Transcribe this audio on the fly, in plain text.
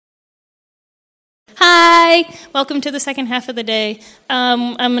Hi! Welcome to the second half of the day.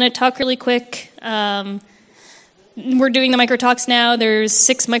 I'm going to talk really quick. We're doing the Microtalks now. There's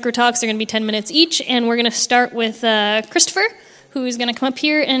 6 Microtalks. They're going to be 10 minutes each. And we're going to start with Christopher, who's going to come up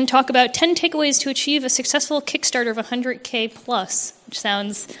here and talk about 10 takeaways to achieve a successful Kickstarter of 100K plus, which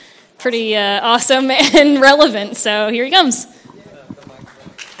sounds pretty awesome and relevant. So here he comes.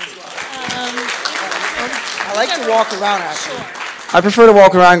 I like to walk around, actually. I prefer to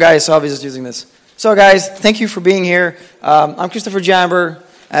walk around, guys, so I'll be just using this. So, guys, thank you for being here. I'm Christopher Jamber,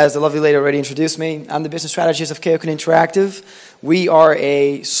 as the lovely lady already introduced me. I'm the business strategist of Keoken Interactive. We are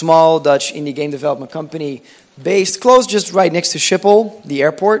a small Dutch indie game development company based close, just right next to Schiphol, the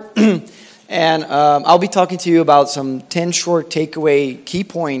airport. And I'll be talking to you about some 10 short takeaway key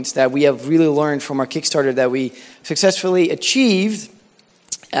points that we have really learned from our Kickstarter that we successfully achieved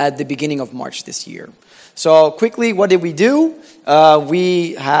at the beginning of March this year. So quickly, what did we do?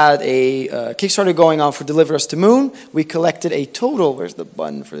 We had a Kickstarter going on for Deliver Us to Moon. We collected a total, where's the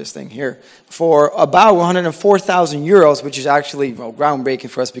button for this thing here, for about 104,000 euros, which is actually groundbreaking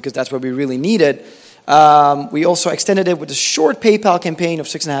for us because that's what we really needed. We also extended it with a short PayPal campaign of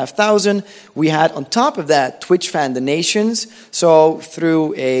 6,500. We had on top of that Twitch fan donations. So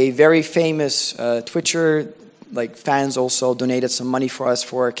through a very famous Twitcher, like fans also donated some money for us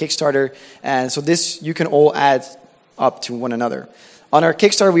for our Kickstarter. And so this, you can all add up to one another. On our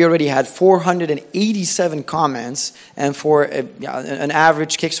Kickstarter, we already had 487 comments. And for an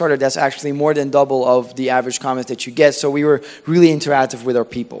average Kickstarter, that's actually more than double of the average comments that you get. So we were really interactive with our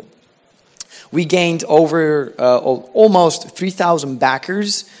people. We gained over almost 3,000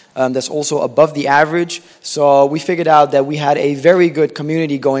 backers. That's also above the average. So we figured out that we had a very good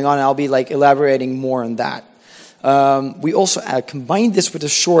community going on. And I'll be elaborating more on that. We also combined this with a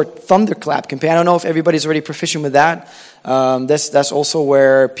short thunderclap campaign. I don't know if everybody's already proficient with that. That's also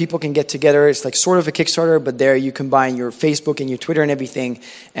where people can get together. It's like sort of a Kickstarter, but there you combine your Facebook and your Twitter and everything,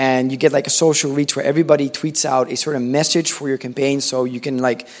 and you get like a social reach where everybody tweets out a sort of message for your campaign, so you can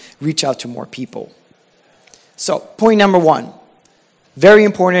reach out to more people. So point number 1. Very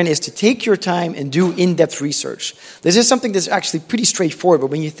important is to take your time and do in-depth research. This is something that's actually pretty straightforward, but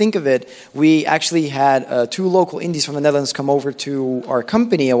when you think of it, we actually had 2 local indies from the Netherlands come over to our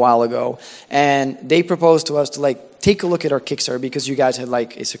company a while ago, and they proposed to us to take a look at our Kickstarter because you guys had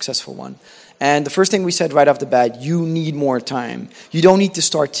a successful one. And the first thing we said right off the bat, you need more time. You don't need to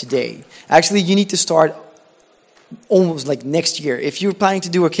start today. Actually, you need to start almost next year. If you're planning to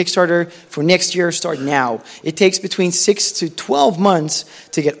do a Kickstarter for next year, start now. It takes between 6 to 12 months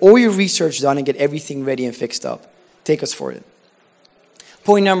to get all your research done and get everything ready and fixed up. Take us for it.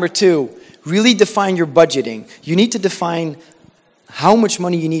 Point number 2, really define your budgeting. You need to define how much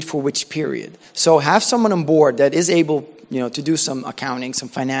money you need for which period. So have someone on board that is able to do some accounting, some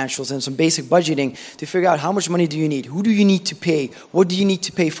financials, and some basic budgeting to figure out how much money do you need, who do you need to pay, what do you need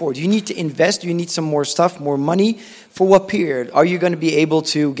to pay for, do you need to invest, do you need some more stuff, more money, for what period? Are you going to be able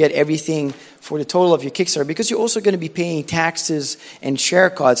to get everything for the total of your Kickstarter? Because you're also going to be paying taxes and share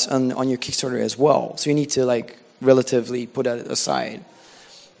cuts on your Kickstarter as well. So you need to relatively put that aside.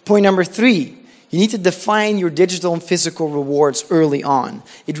 Point number 3. You need to define your digital and physical rewards early on.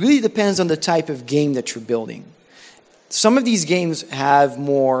 It really depends on the type of game that you're building. Some of these games have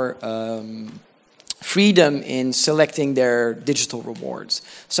more freedom in selecting their digital rewards.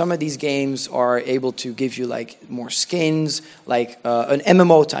 Some of these games are able to give you more skins, an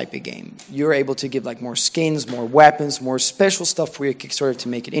MMO type of game. You're able to give more skins, more weapons, more special stuff for your Kickstarter to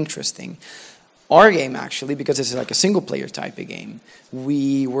make it interesting. Our game, actually, because it's a single-player type of game,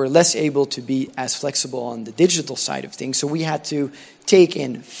 we were less able to be as flexible on the digital side of things. So we had to take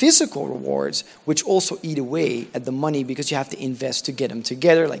in physical rewards, which also eat away at the money because you have to invest to get them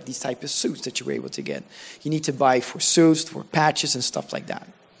together, like these type of suits that you were able to get. You need to buy for suits, for patches, and stuff like that.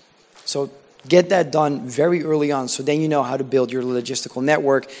 So get that done very early on, so then you know how to build your logistical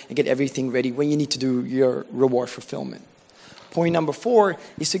network and get everything ready when you need to do your reward fulfillment. Point number 4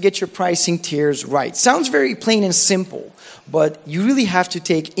 is to get your pricing tiers right. Sounds very plain and simple, but you really have to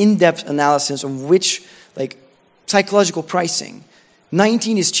take in-depth analysis of which, psychological pricing.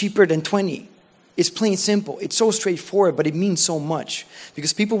 19 is cheaper than 20. It's plain simple. It's so straightforward, but it means so much.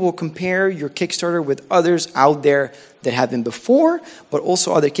 Because people will compare your Kickstarter with others out there that have been before, but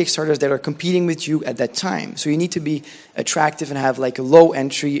also other Kickstarters that are competing with you at that time. So you need to be attractive and have a low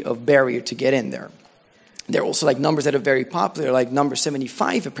entry of barrier to get in there. There are also numbers that are very popular, like number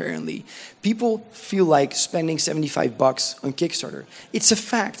 75 apparently. People feel like spending $75 on Kickstarter. It's a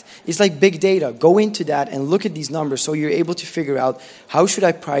fact. It's like big data. Go into that and look at these numbers so you're able to figure out how should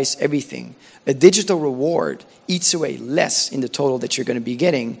I price everything. A digital reward eats away less in the total that you're going to be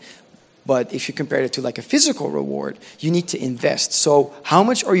getting But if you compare it to like a physical reward, you need to invest. So how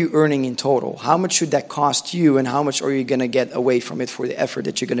much are you earning in total? How much should that cost you? And how much are you going to get away from it for the effort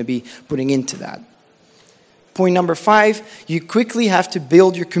that you're going to be putting into that? Point number 5, you quickly have to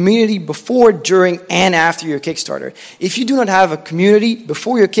build your community before, during, and after your Kickstarter. If you do not have a community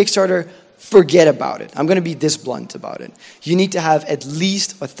before your Kickstarter, forget about it. I'm going to be this blunt about it. You need to have at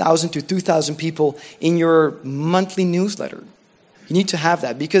least 1,000 to 2,000 people in your monthly newsletter. You need to have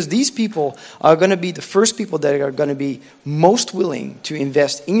that because these people are going to be the first people that are going to be most willing to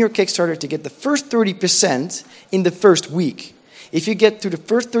invest in your Kickstarter to get the first 30% in the first week. If you get to the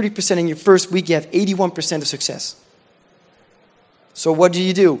first 30% in your first week, you have 81% of success. So what do?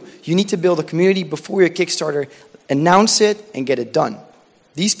 You need to build a community before your Kickstarter, announce it, and get it done.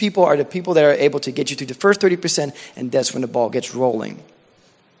 These people are the people that are able to get you to the first 30%, and that's when the ball gets rolling.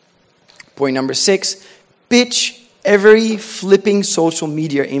 Point number 6, pitch every flipping social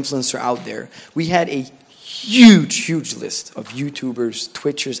media influencer out there. We had a huge list of YouTubers,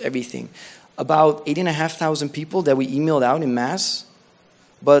 Twitchers, everything. About 8,500 people that we emailed out in mass.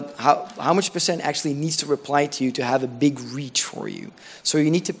 But how much percent actually needs to reply to you to have a big reach for you? So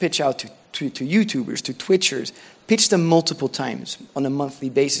you need to pitch out to YouTubers, to Twitchers. Pitch them multiple times on a monthly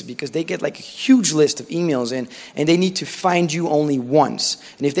basis because they get like a huge list of emails in and they need to find you only once.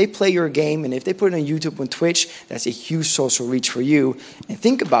 And if they play your game and if they put it on YouTube and Twitch, that's a huge social reach for you. And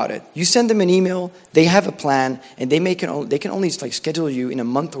think about it. You send them an email, they have a plan, and they can only like schedule you in a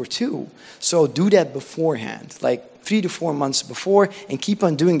month or 2. So do that beforehand, like 3 to 4 months before, and keep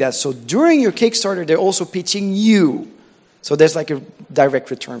on doing that. So during your Kickstarter, they're also pitching you. So there's like a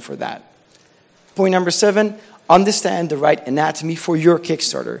direct return for that. Point number 7, understand the right anatomy for your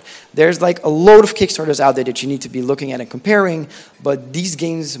Kickstarter. There's like a load of Kickstarters out there that you need to be looking at and comparing, but these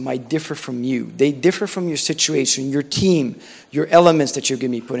games might differ from you. They differ from your situation, your team, your elements that you're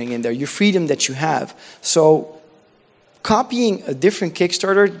going to be putting in there, your freedom that you have. So copying a different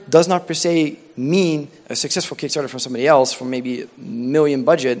Kickstarter does not per se mean a successful Kickstarter from somebody else from maybe $1 million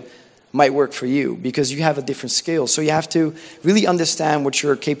budget might work for you because you have a different scale. So you have to really understand what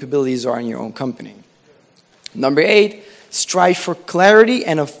your capabilities are in your own company. Number 8, strive for clarity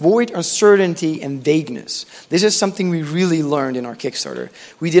and avoid uncertainty and vagueness. This is something we really learned in our Kickstarter.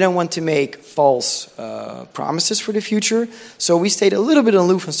 We didn't want to make false promises for the future, so we stayed a little bit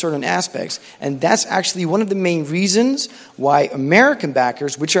aloof on certain aspects, and that's actually one of the main reasons why American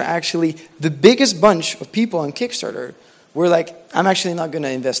backers, which are actually the biggest bunch of people on Kickstarter, were like, I'm actually not going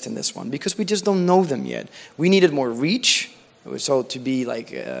to invest in this one because we just don't know them yet. We needed more reach. So to be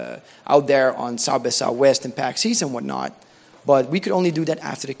like out there on South by Southwest and PAX East and whatnot. But we could only do that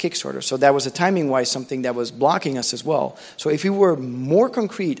after the Kickstarter. So that was a timing-wise something that was blocking us as well. So if we were more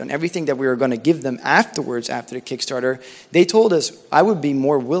concrete on everything that we were going to give them afterwards, after the Kickstarter, they told us, I would be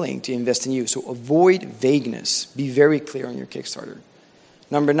more willing to invest in you. So avoid vagueness. Be very clear on your Kickstarter.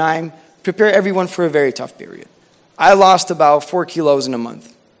 Number 9, prepare everyone for a very tough period. I lost about 4 kilos in a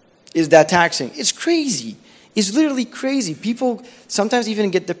month. Is that taxing? It's crazy. It's literally crazy. People sometimes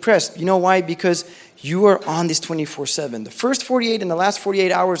even get depressed. You know why? Because you are on this 24/7. The first 48 and the last 48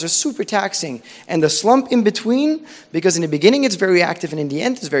 hours are super taxing. And the slump in between, because in the beginning it's very active and in the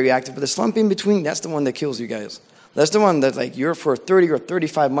end it's very active, but the slump in between, that's the one that kills you guys. That's the one that like you're for 30 or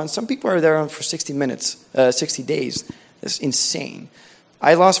 35 months. Some people are there on for 60 days. That's insane.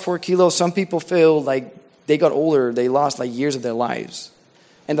 I lost 4 kilos. Some people feel like they got older. They lost like years of their lives.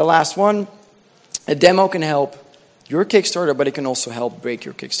 And the last one, a demo can help your Kickstarter, but it can also help break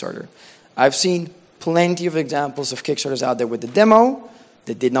your Kickstarter. I've seen plenty of examples of Kickstarters out there with the demo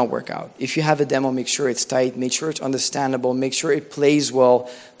that did not work out. If you have a demo, make sure it's tight, make sure it's understandable, make sure it plays well.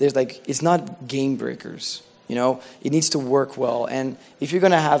 It's not game breakers. You know, it needs to work well. And if you're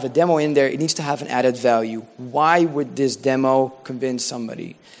going to have a demo in there, it needs to have an added value. Why would this demo convince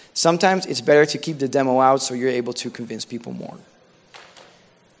somebody? Sometimes it's better to keep the demo out so you're able to convince people more.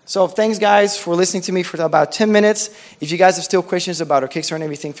 So thanks, guys, for listening to me for about 10 minutes. If you guys have still questions about our Kickstarter and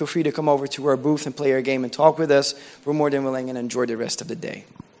everything, feel free to come over to our booth and play our game and talk with us. We're more than willing and enjoy the rest of the day.